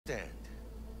Stand.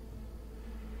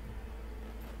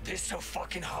 This so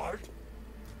fucking hard?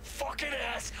 Fucking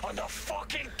ass on the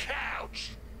fucking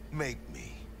couch! Make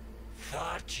me.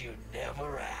 Thought you'd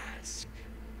never ask.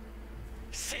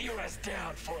 Sit your ass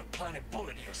down for a planet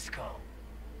bullet in your skull.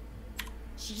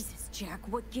 Jesus, Jack,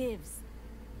 what gives?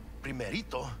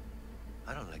 Primerito,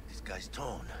 I don't like this guy's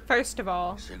tone. First of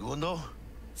all. Segundo,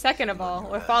 Second of all,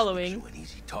 we're following. an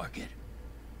easy target.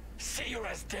 Sit your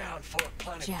ass down for a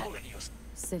planet Jack. bullet in your skull.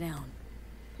 Sit down.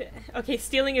 Okay,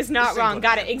 stealing is not This ain't wrong. gonna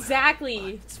Got it. end well. Exactly.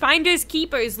 It's finders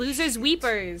keepers, losers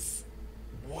weepers.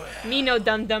 Well, Me no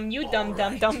dum dum, you dum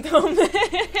dum Alright. dum dum.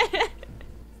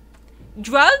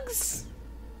 Drugs?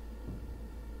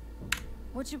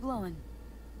 What you blowing?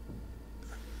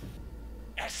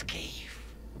 Eskeef,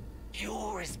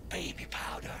 you're his baby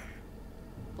powder.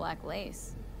 Black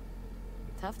lace.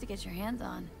 Tough to get your hands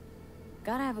on.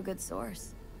 Gotta have a good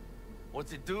source.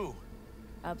 What's it do?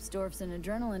 Ups dwarfs and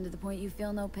adrenaline to the point you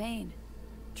feel no pain.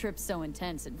 Trip's so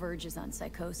intense it verges on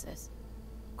psychosis.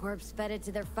 Corps fed it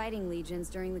to their fighting legions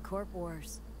during the Corp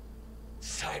Wars.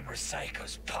 Cyber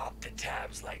psychos pop the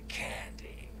tabs like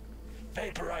candy.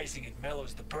 Vaporizing it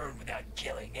mellows the burn without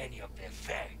killing any of the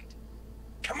effect.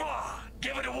 Come on,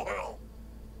 give it a whirl.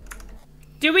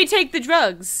 Do we take the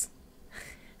drugs?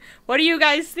 What do you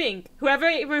guys think?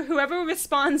 Whoever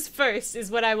responds first is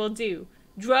what I will do.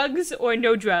 Drugs or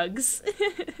no drugs?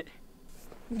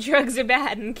 Drugs are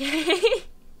bad, okay?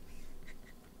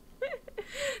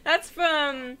 That's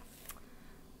from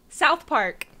South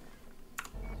Park.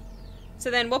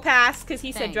 So then we'll pass because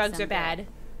he said Thanks, drugs I'm are bad.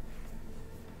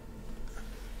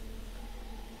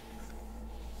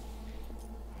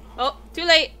 Oh, too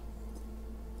late.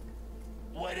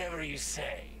 Whatever you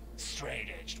say,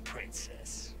 straight-edged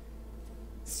princess.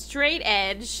 Straight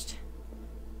edged.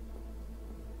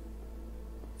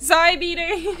 Sorry,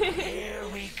 Beater. Here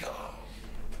we go.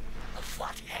 A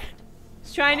flathead.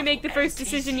 Just trying to make the first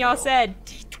decision y'all said.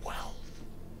 D12.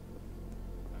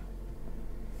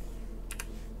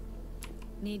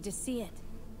 Need to see it.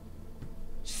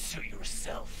 Suit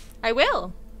yourself. I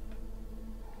will.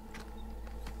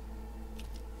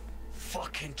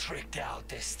 Fucking tricked out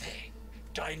this thing.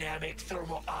 Dynamic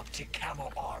thermo-optic camo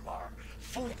armor.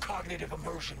 Full cognitive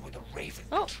immersion with a Raven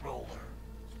controller.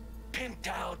 Pimped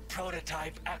out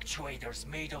prototype actuators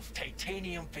made of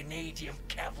titanium, vanadium,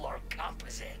 Kevlar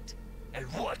composite. And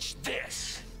watch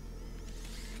this.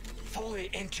 Fully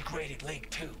integrated link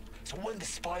too. So when the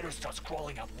spider starts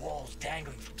crawling up walls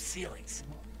dangling from ceilings.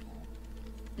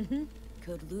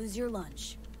 Could lose your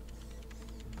lunch.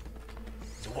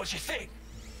 So what you think?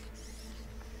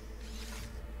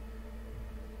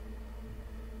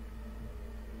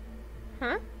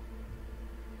 Huh?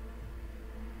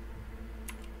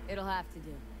 It'll have to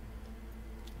do.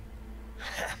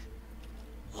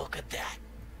 Look at that.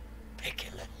 Picky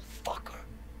little fucker.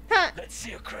 Huh. Let's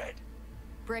see your cred.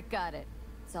 Brick got it.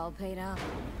 It's all paid out.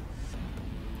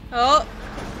 Oh,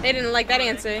 they didn't like that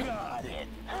answer. Got it.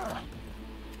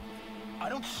 I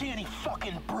don't see any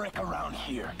fucking brick around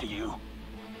here, do you?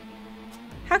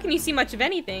 How can you see much of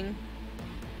anything?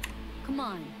 Come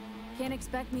on. Can't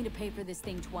expect me to pay for this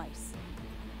thing twice.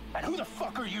 And who the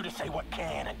fuck are you to say what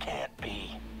can and can't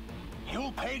be?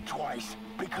 You'll pay twice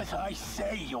because I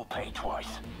say you'll pay twice.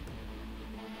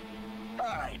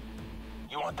 Alright.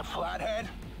 You want the flathead?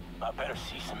 I better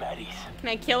see some eddies. Can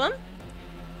I kill him?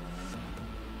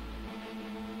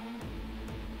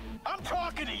 I'm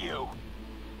talking to you!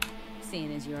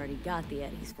 Seeing as you already got the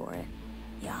eddies for it,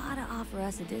 you ought to offer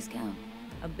us a discount.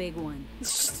 A big one.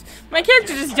 My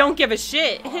character just don't give a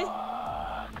shit.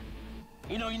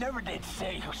 You know, you never did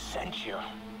say who sent you.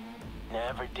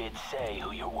 Never did say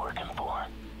who you're working for.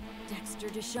 Dexter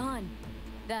Deshawn.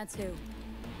 That's who.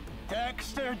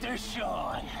 Dexter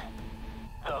Deshawn.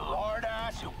 The lord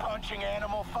ass who punching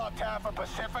animal fucked half of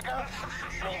Pacifica?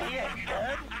 And he ain't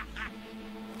dead?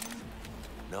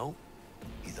 No,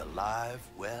 he's alive,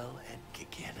 well, and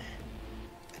kicking.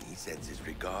 And he sends his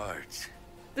regards.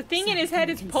 The thing in his head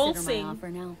is Consider pulsing. my offer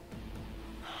now.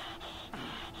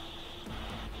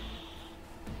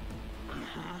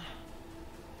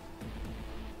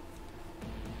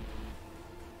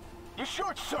 You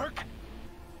short, Cirque?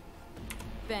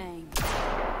 Bang.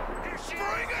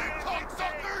 Bring it,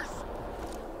 cocksuckers!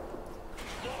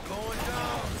 Going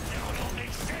down. Now it all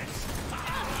makes sense.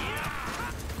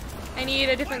 I need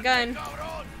a different gun.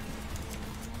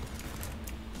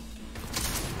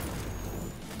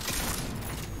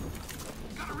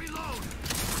 Gotta reload!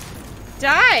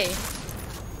 Die!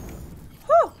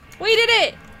 Whew! We did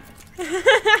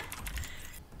it!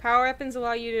 Power weapons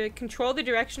allow you to control the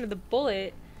direction of the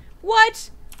bullet. What?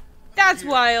 That's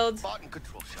wild. Button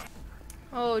control shot.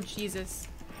 Oh, Jesus.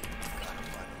 Gotta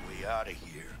find a way out of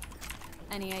here.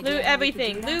 Any idea? Loot how we could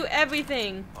everything. do that? Loot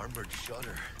everything. Armored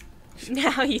shutter.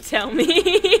 Now you tell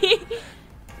me.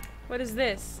 What is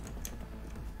this?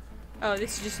 Oh,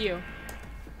 this is just you.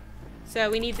 So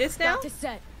we need this now? Got to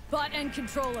set. Bot and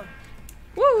controller.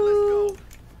 Woo! Let's go.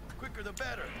 Quicker the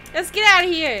better. Let's get out of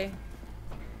here.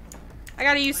 I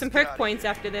gotta use some Let's get perk outta points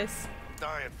here. after this.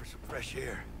 Dying for some fresh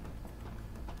air.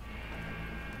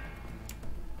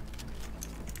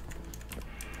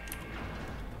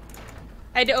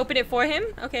 I had to open it for him?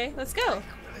 Okay, let's go. Well, it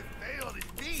failed.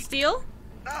 It's beat. Steal.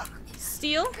 Ah,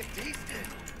 Steal. I taste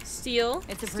it. Steal.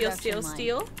 It's a Steal, production steal, line.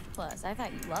 steal. Plus, I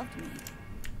thought you loved me.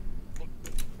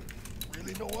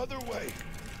 Really no other way.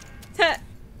 Tuh.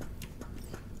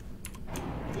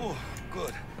 Oh,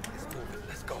 good. Let's move it.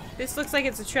 Let's go. This looks like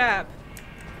it's a trap.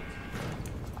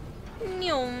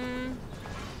 Nyum.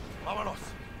 Vámonos.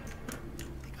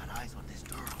 They got eyes on this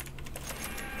girl.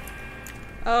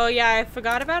 Oh yeah, I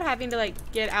forgot about having to like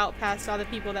get out past all the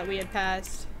people that we had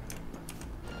passed.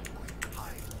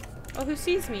 Hide. Oh, who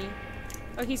sees me?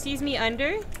 Oh, he sees me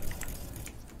under? Watch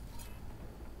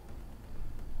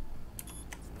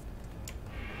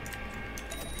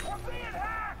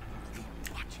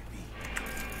it be.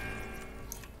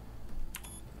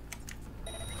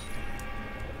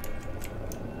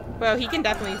 Well, he can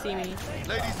definitely see me.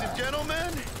 Ladies and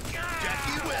gentlemen,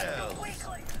 Jackie Wells.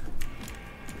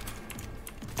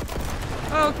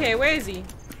 Okay, where is he?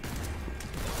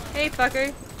 Hey,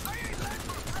 fucker.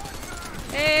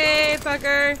 Hey,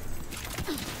 fucker.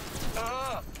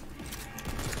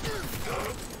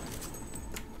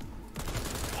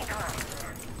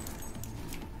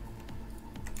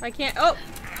 I can't. Oh!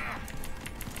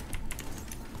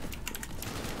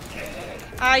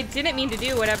 I didn't mean to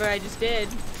do whatever I just did.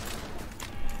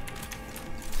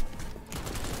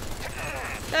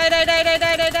 Die, die, die, die,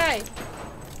 die, die, die!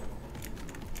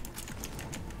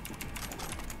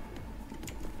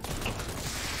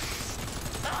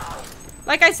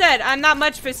 Like I said, I'm not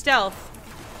much for stealth.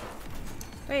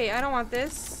 Wait, I don't want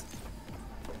this.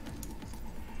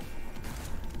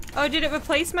 Oh, did it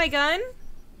replace my gun?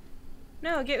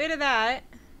 No, get rid of that.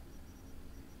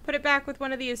 Put it back with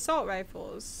one of the assault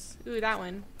rifles. Ooh, that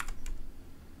one.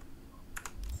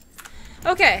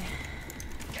 Okay.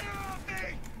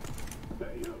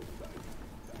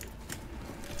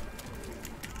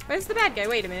 Where's the bad guy?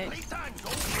 Wait a minute.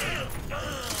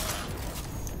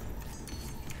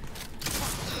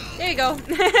 There you go.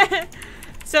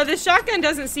 So the shotgun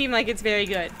doesn't seem like it's very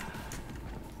good.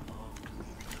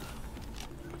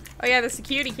 Oh yeah, the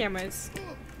security cameras.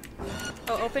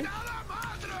 Oh, open.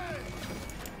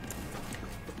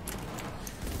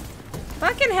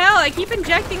 Fucking hell, I keep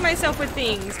injecting myself with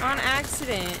things on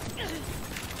accident.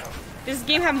 Does this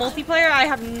game have multiplayer? I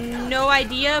have no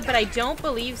idea, but I don't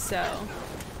believe so.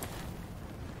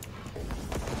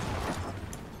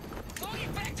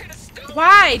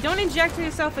 Why? Don't inject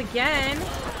yourself again.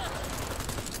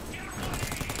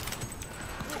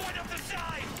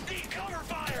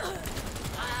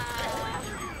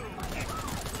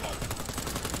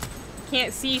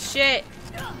 Can't see shit.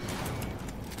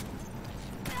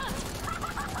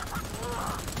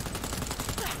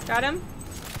 Got him?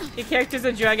 Your character's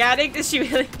a drug addict? Is she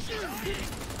really?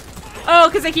 Oh,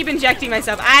 because I keep injecting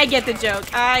myself. I get the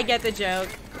joke. I get the joke.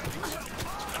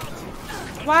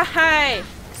 Why?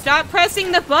 Stop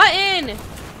pressing the button!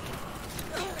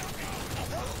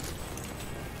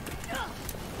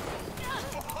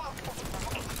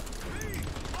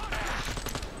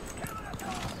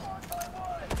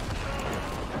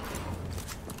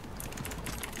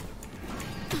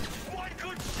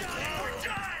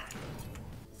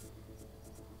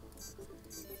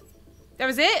 That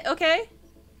was it? Okay.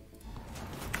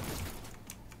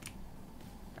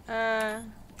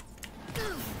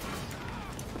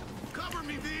 Cover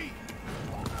me, V.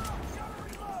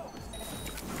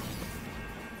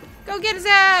 Go get his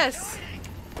ass!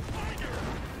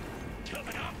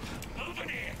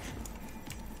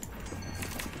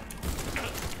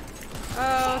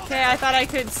 Okay, I thought I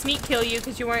could sneak kill you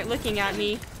because you weren't looking at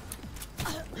me.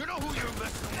 You know who you're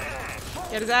messing with.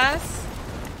 Get his ass.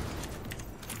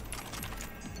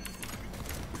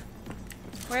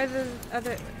 Where are the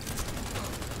other...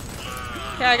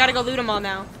 Okay, I gotta go loot them all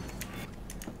now.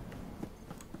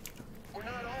 We're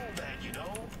not all that, you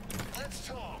know. Let's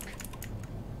talk.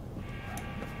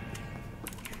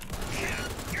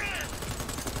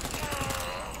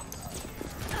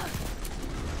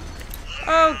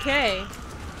 Okay.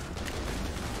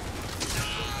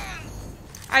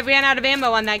 I ran out of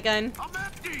ammo on that gun. I'm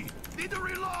empty. Need to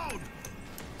reload.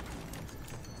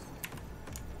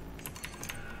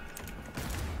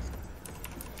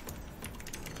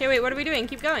 Okay, wait, what are we doing?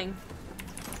 Keep going.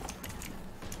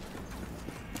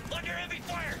 Under heavy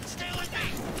fire! Stay with me!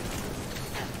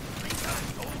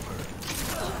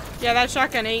 Yeah, that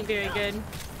shotgun ain't very good.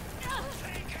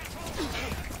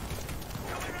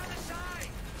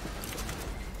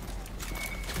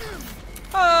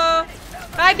 Oh!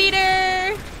 Bye,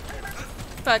 Peter!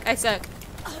 Fuck, I suck.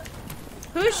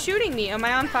 Who's shooting me? Am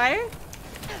I on fire?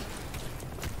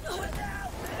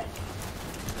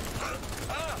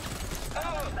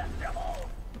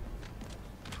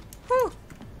 Whew.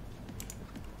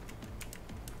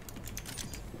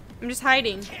 I'm just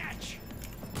hiding.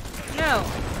 No.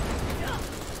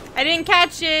 I didn't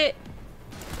catch it.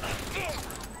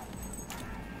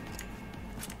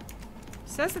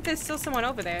 Says that there's still someone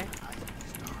over there.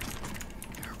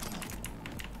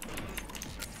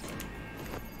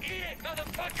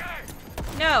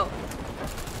 No.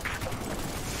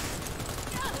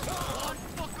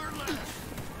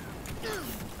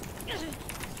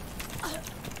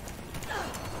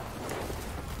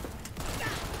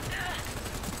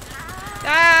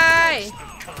 Die!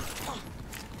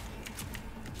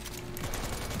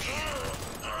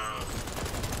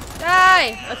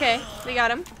 Die! Okay, we got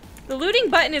him. The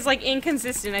looting button is like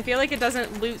inconsistent. I feel like it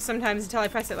doesn't loot sometimes until I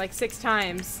press it like 6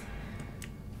 times.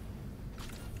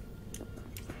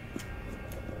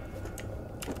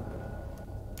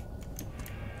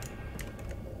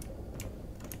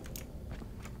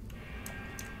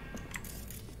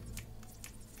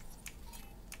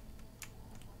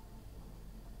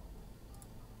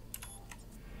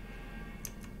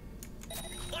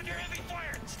 Under heavy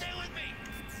fire! Stay with me!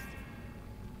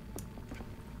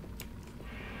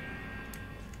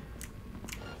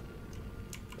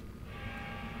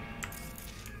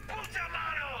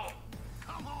 Ultimano!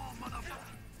 Come on, motherfucker!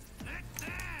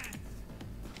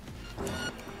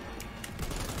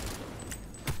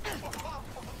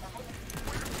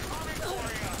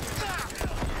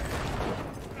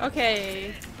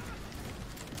 Okay.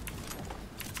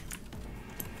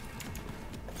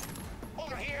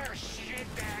 Over here,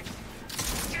 shitbag!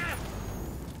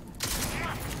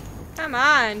 Come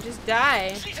on, just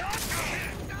die.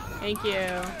 Thank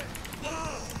you.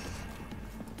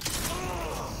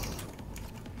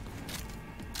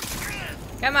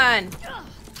 Come on.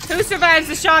 Who survives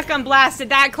the shotgun blast at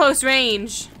that close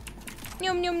range?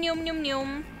 Nyum nyum nyum nyum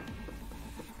nyum.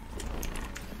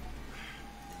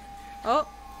 Oh.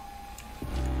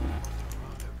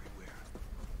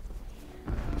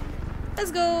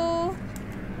 Let's go.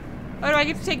 Oh, do I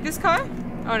get to take this car?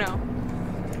 Oh no.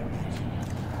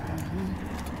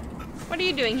 What are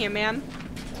you doing here, ma'am?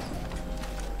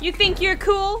 You think you're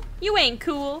cool? You ain't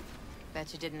cool.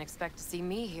 Bet you didn't expect to see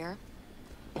me here.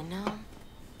 You know,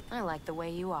 I like the way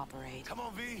you operate. Come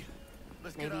on, V.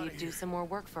 Let's Maybe get out you'd of do here. some more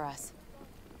work for us.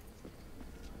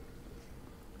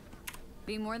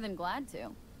 Be more than glad to.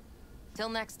 Till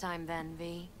next time then,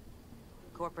 V.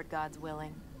 Corporate gods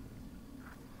willing.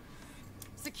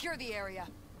 Secure the area.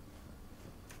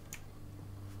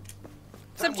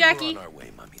 What's up, Time we were Jackie? on our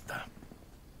way, mamita.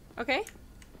 Okay.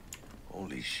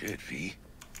 Holy shit, V.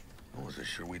 I wasn't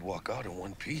sure we'd walk out in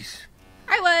one piece.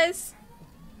 I was.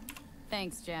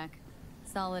 Thanks, Jack.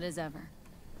 Solid as ever.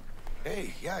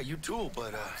 Hey, yeah, you too,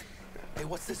 but, hey,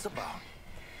 what's this about?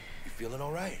 You feeling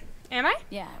all right? Am I?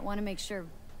 Yeah, I want to make sure,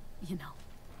 you know,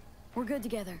 we're good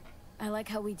together. I like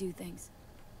how we do things.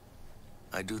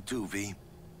 I do too, V.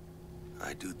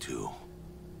 I do too.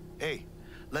 Hey,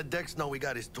 let Dex know we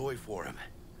got his toy for him.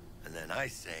 And then I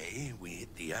say we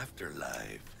hit the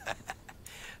afterlife.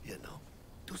 You know,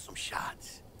 do some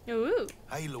shots. Ooh.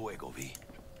 Ahí luego, V.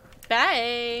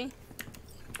 Bye.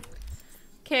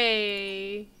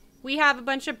 Okay. We have a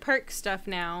bunch of perk stuff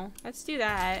now. Let's do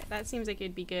that. That seems like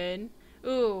it'd be good.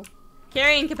 Ooh.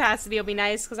 Carrying capacity will be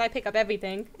nice because I pick up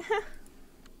everything.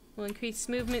 We'll increase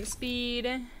movement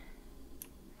speed.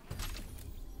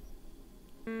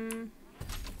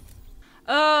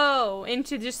 Oh,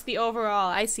 into just the overall.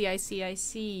 I see, I see, I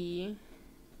see.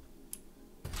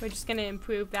 We're just gonna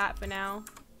improve that for now.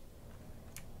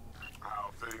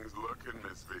 How things looking,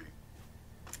 Miss V?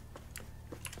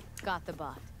 Got the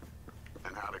bot.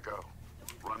 And how'd it go?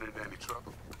 Run into any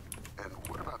trouble? And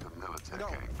what about the military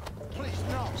angle? Please,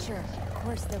 no. Sure, of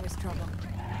course there was trouble.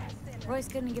 Royce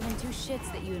couldn't give him 2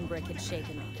 shits that you and Brick had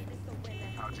shaken me.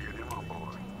 How'd you get him on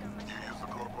board? You use the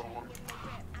corporal one?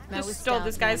 Met Just with stole Stout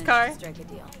this and guy's managed car. to strike a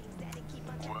deal.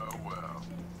 Well, well.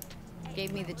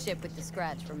 Gave me the chip with the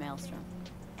scratch for Maelstrom.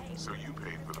 So you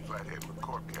paid for the flathead with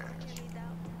corp cash?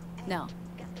 No.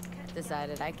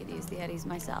 Decided I could use the eddies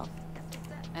myself.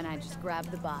 And I just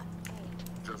grabbed the bot.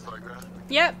 Just like that?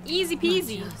 Yep, easy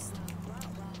peasy. Just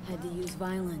had to use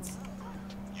violence.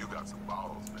 You got got some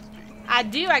balls, Miss B. I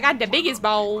do. I got the biggest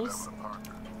balls.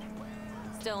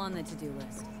 Still on the to-do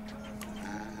list.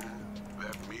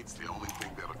 That meat's the only thing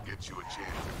that'll get you a chance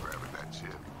at grabbing that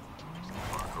chip.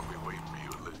 Parker will be waiting for you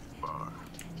at Lizzie's bar.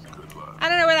 Good luck. I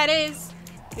don't know where that is.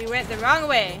 We went the wrong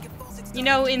way. You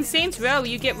know, in Saints Row,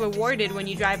 you get rewarded when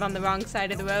you drive on the wrong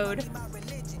side of the road.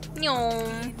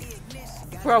 Nyong.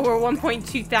 Bro, we're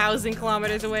 1.2 thousand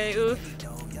kilometers away. Oof.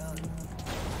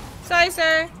 Sorry,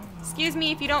 sir. Excuse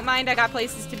me if you don't mind. I got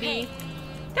places to be.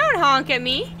 Don't honk at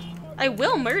me. I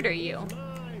will murder you.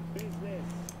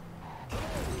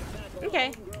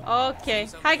 Okay. Okay.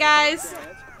 Hi, guys.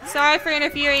 Sorry for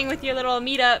interfering with your little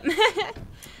meetup.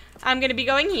 I'm gonna be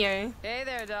going here. Hey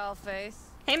there, dollface.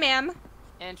 Hey, ma'am.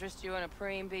 Interest you in a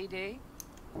preem BD?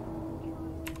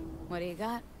 What do you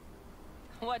got?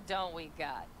 What don't we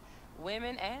got?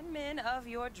 Women and men of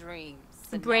your dreams.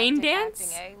 Brain Synaptic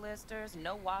dance? acting A-listers,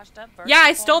 no washed up Yeah,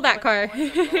 I stole that car.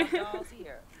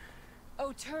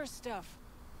 Oh, tour stuff.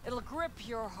 It'll grip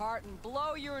your heart and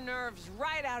blow your nerves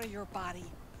right out of your body.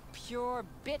 Pure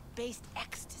bit-based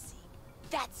ecstasy.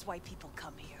 That's why people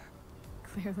come here.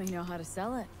 Clearly know how to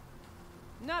sell it.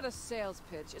 Not a sales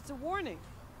pitch, it's a warning.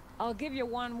 I'll give you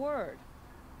one word.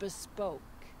 Bespoke.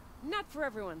 Not for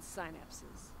everyone's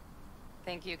synapses.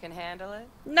 Think you can handle it?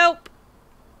 Nope.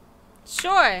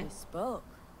 Sure. Bespoke.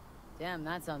 Damn,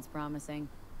 that sounds promising.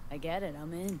 I get it,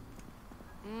 I'm in.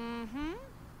 Mm-hmm.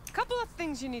 Couple of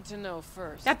things you need to know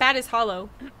first. That bat is hollow.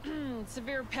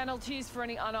 Severe penalties for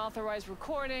any unauthorized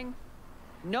recording.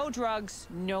 No drugs,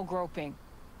 no groping.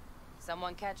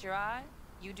 Someone catch your eye?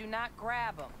 You do not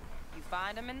grab them. You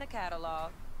find them in the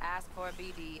catalog, ask for a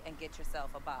BD, and get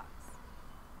yourself a box.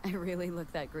 I really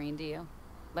look that green to you?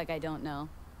 Like I don't know.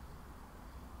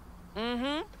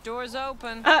 Mm-hmm. Doors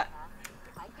open.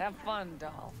 Have fun,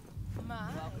 doll.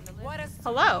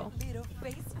 Hello.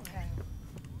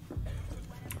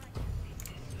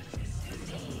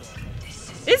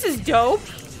 This is dope.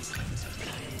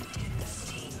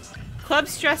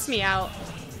 Clubs stress me out.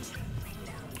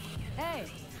 Hey.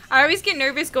 I always get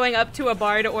nervous going up to a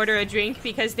bar to order a drink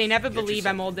because they never believe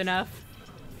I'm old enough.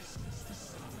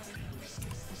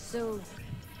 So,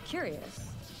 curious.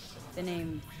 The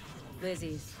name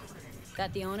Lizzie's.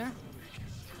 That the owner?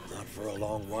 Not for a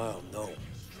long while, no.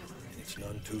 It's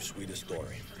none too sweet a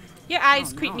story. Your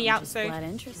eyes Oh, creep no, me I'm out, just sir. Glad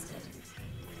interested.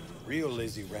 Real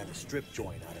Lizzie ran a strip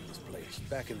joint out of this place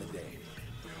back in the day.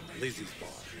 Lizzie's bar.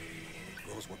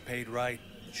 Girls were paid right,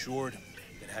 insured,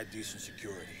 and had decent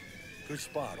security. Good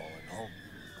spot, all in all.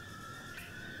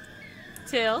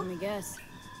 Till? Let me guess.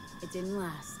 It didn't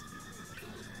last.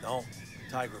 No,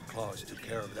 Tiger Claws took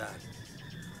care of that.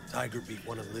 Tiger beat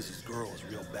one of Lizzie's girls,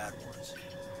 real bad ones.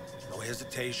 No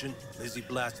hesitation, Lizzie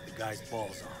blasted the guy's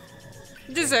balls off.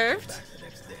 Deserved. Back the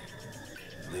next day.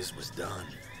 Liz was done.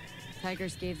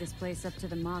 Tigers gave this place up to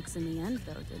the Mox in the end,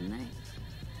 though, didn't they?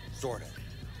 Sorta.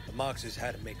 The Moxes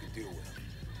had to make a deal with him.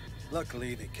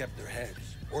 Luckily, they kept their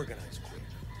heads, organized quick.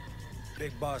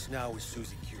 Big boss now is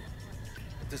Susie Q.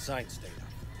 But the sign stayed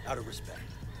up, out of respect.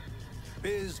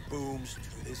 Biz booms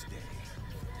to this day.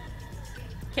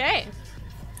 Okay.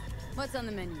 What's on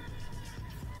the menu?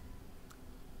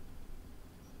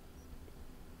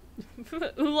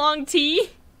 Oolong tea?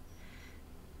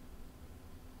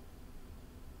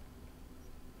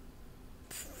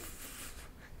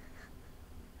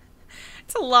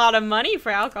 It's a lot of money for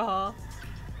alcohol.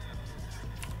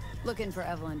 Looking for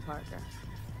Evelyn Parker.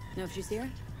 Know if she's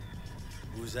here?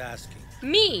 Who's asking?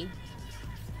 Me.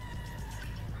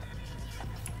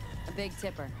 A big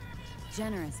tipper.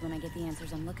 Generous when I get the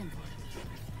answers I'm looking for.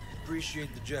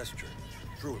 Appreciate the gesture,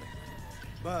 truly.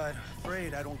 But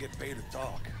afraid I don't get paid to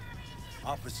talk.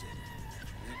 Opposite.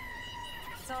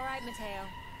 It's all right, Mateo.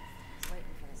 Waiting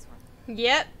for this one.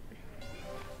 Yep.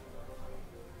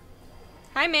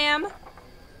 Hi, ma'am.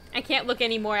 I can't look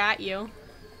any more at you.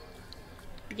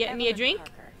 You getting me a drink?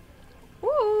 Parker.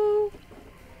 Woo!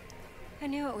 I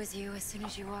knew it was you as soon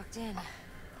as you walked in.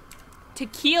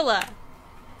 Tequila.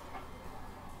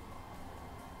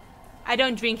 I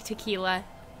don't drink tequila.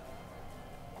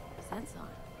 What's that song?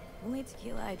 Only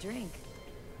tequila I drink.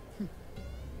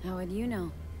 How would you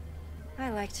know? I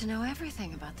like to know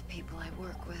everything about the people I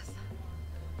work with.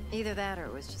 Either that or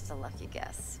it was just a lucky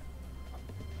guess.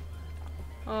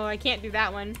 Oh, I can't do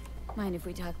that one. Mind if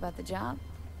we talk about the job?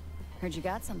 Heard you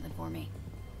got something for me.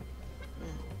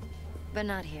 But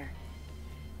not here.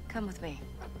 Come with me.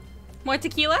 More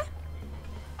tequila?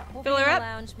 We'll Fill be her in up. the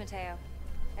lounge, Mateo.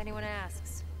 Anyone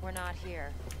asks, we're not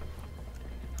here.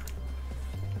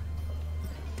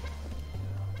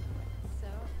 So,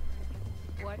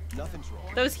 what? Nothing's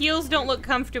wrong. Those heels don't look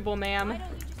comfortable, ma'am. Why don't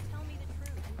you just tell me the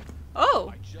truth?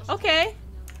 Oh, okay.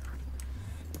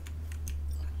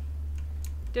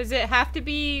 Does it have to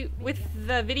be with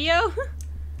the video?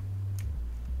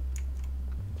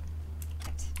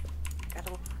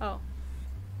 Oh.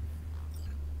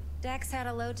 Dex had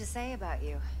a load to say about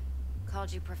you.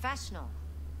 Called you professional,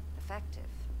 effective,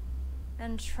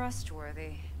 and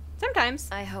trustworthy. Sometimes.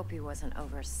 I hope he wasn't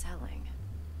overselling.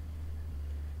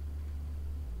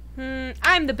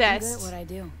 I'm the best. I'm good at what I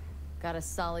do. Got a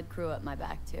solid crew at my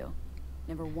back, too.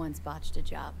 Never once botched a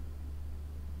job.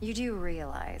 You do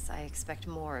realize I expect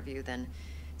more of you than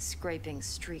scraping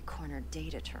street corner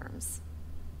data terms.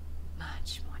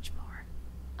 Much, much more.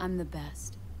 I'm the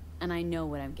best, and I know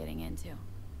what I'm getting into.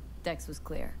 Dex was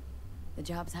clear. The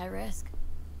job's high risk.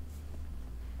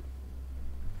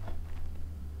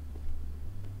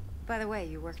 By the way,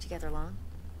 you work together long?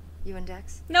 You and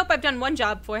Dex? Nope, I've done one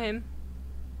job for him.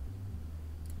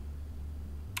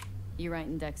 You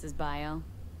writing Dex's bio?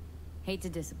 Hate to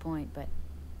disappoint, but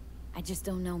I just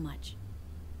don't know much.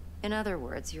 In other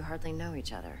words, you hardly know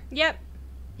each other. Yep.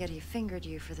 Yet he fingered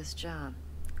you for this job.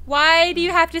 Why do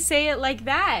you have to say it like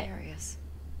that? Hilarious.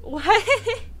 What?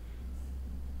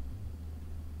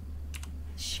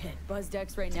 Shit, buzz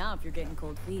Dex right now if you're getting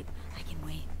cold feet. I can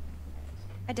wait.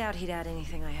 I doubt he'd add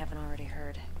anything I haven't already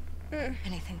heard.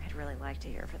 Anything I'd really like to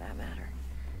hear, for that matter.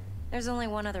 There's only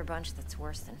one other bunch that's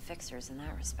worse than fixers in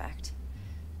that respect.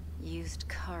 Used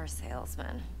car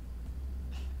salesmen.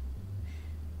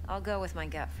 I'll go with my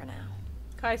gut for now.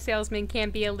 Car salesmen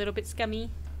can be a little bit scummy.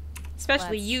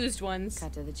 Especially Let's used ones.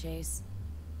 Cut to the chase.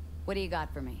 What do you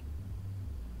got for me?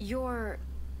 Your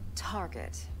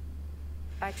target.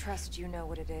 I trust you know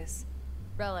what it is.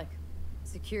 Relic.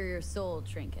 Secure your soul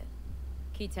trinket.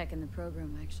 Key tech in the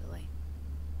program, actually.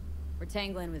 We're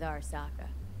tangling with Arasaka.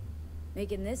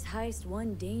 Making this heist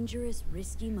one dangerous,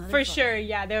 risky motherfucker. For sure,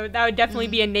 yeah. That would definitely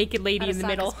be a naked lady in the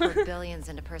middle. Arasaka's poured billions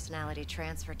into personality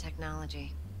transfer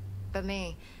technology. But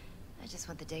me, I just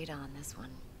want the data on this one.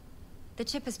 The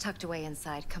chip is tucked away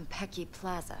inside Konpeki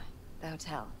Plaza, the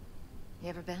hotel. You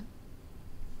ever been?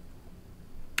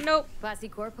 Nope. Classy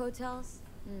Corp hotels?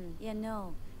 Yeah,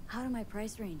 no. Out of my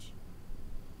price range.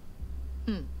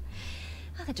 Well,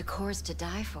 the decor's to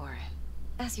die for,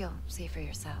 as you'll see for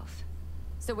yourself.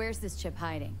 So where's this chip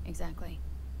hiding, exactly?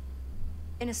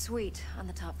 In a suite on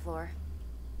the top floor.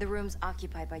 The room's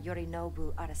occupied by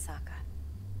Yorinobu Arasaka.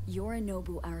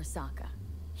 Yorinobu Arasaka?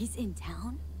 He's in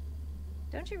town?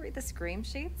 Don't you read the scream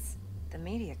sheets? The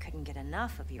media couldn't get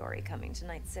enough of Yori coming to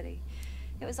Night City.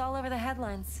 It was all over the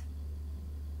headlines.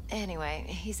 Anyway,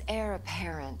 he's heir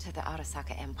apparent to the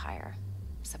Arasaka Empire.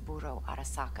 Saburo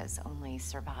Arasaka's only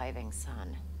surviving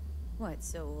son. What,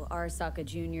 so Arasaka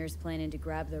Jr.'s planning to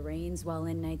grab the reins while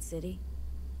in Night City?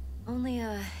 Only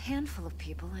a handful of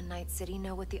people in Night City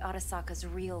know what the Arasaka's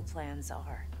real plans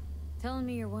are. Telling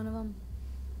me you're one of them?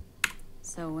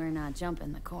 So we're not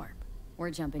jumping the Corp.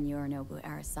 We're jumping Yorinobu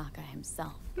Arasaka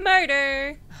himself.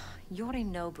 Murder!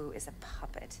 Yorinobu is a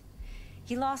puppet.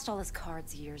 He lost all his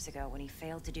cards years ago when he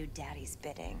failed to do Daddy's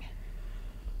bidding.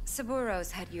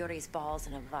 Saburo's had Yori's balls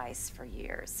in a vice for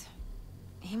years.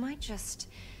 He might just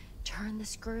turn the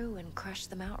screw and crush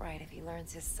them outright if he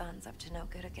learns his son's up to no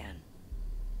good again.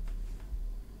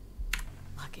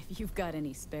 Look, if you've got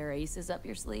any spare aces up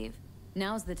your sleeve,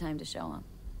 now's the time to show them.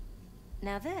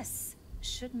 Now this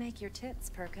should make your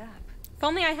tits perk up. If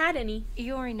only I had any.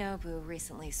 Yorinobu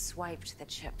recently swiped the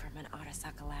chip from an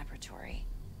Arasaka laboratory.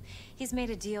 He's made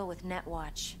a deal with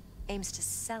Netwatch, aims to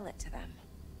sell it to them.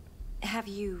 Have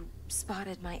you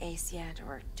spotted my ace yet,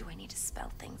 or do I need to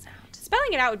spell things out?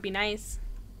 Spelling it out would be nice.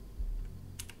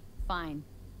 Fine.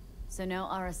 So no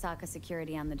Arasaka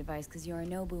security on the device because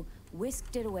Yorinobu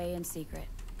whisked it away in secret.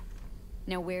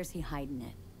 Now where's he hiding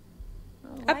it?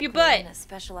 Up your Likely butt. in a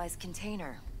specialized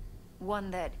container.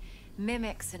 One that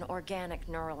mimics an organic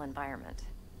neural environment.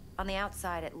 On the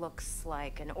outside, it looks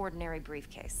like an ordinary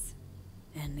briefcase.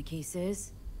 And the case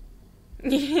is?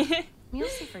 You'll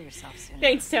see for yourself soon.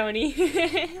 Thanks, Tony.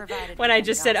 Provided When you I can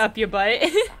just said gossip up your butt.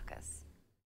 Arasaka.